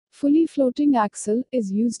Fully floating axle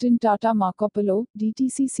is used in Tata Marcopolo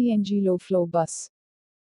DTC CNG low-flow bus.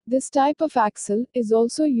 This type of axle is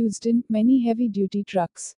also used in many heavy-duty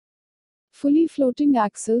trucks. Fully floating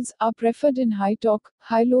axles are preferred in high-torque,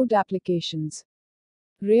 high-load applications.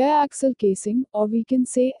 Rear axle casing, or we can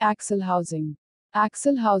say axle housing.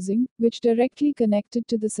 Axle housing, which directly connected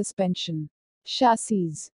to the suspension.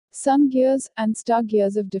 Chassis. Sun gears and star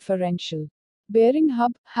gears of differential. Bearing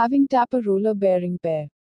hub, having taper roller bearing pair.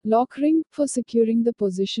 Lock ring, for securing the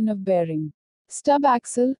position of bearing. Stub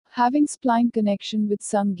axle, having spline connection with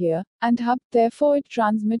sun gear, and hub, therefore it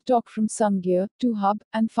transmit torque from sun gear, to hub,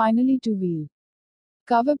 and finally to wheel.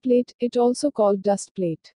 Cover plate, it also called dust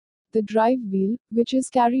plate. The drive wheel, which is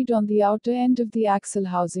carried on the outer end of the axle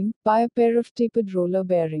housing, by a pair of tapered roller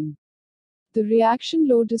bearing. The reaction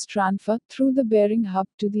load is transferred through the bearing hub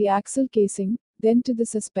to the axle casing, then to the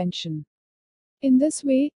suspension. In this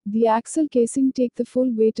way, the axle casing take the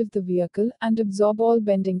full weight of the vehicle and absorb all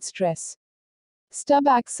bending stress. Stub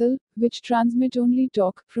axle, which transmit only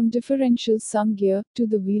torque from differential sun gear to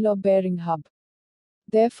the wheel or bearing hub.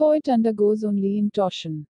 Therefore it undergoes only in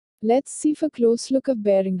torsion. Let's see for close look of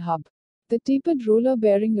bearing hub. The tapered roller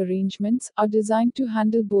bearing arrangements are designed to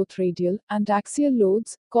handle both radial and axial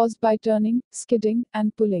loads caused by turning, skidding,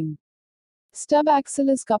 and pulling. Stub axle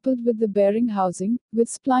is coupled with the bearing housing, with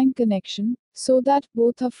spline connection, so that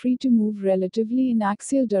both are free to move relatively in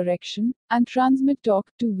axial direction, and transmit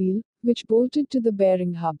torque to wheel, which bolted to the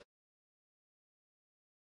bearing hub.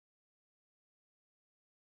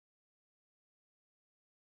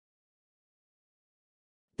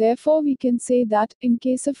 Therefore we can say that, in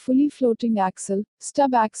case of fully floating axle,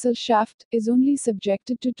 stub axle shaft is only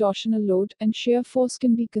subjected to torsional load and shear force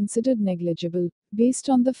can be considered negligible, based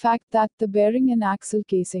on the fact that the bearing and axle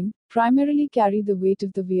casing primarily carry the weight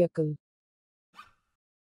of the vehicle.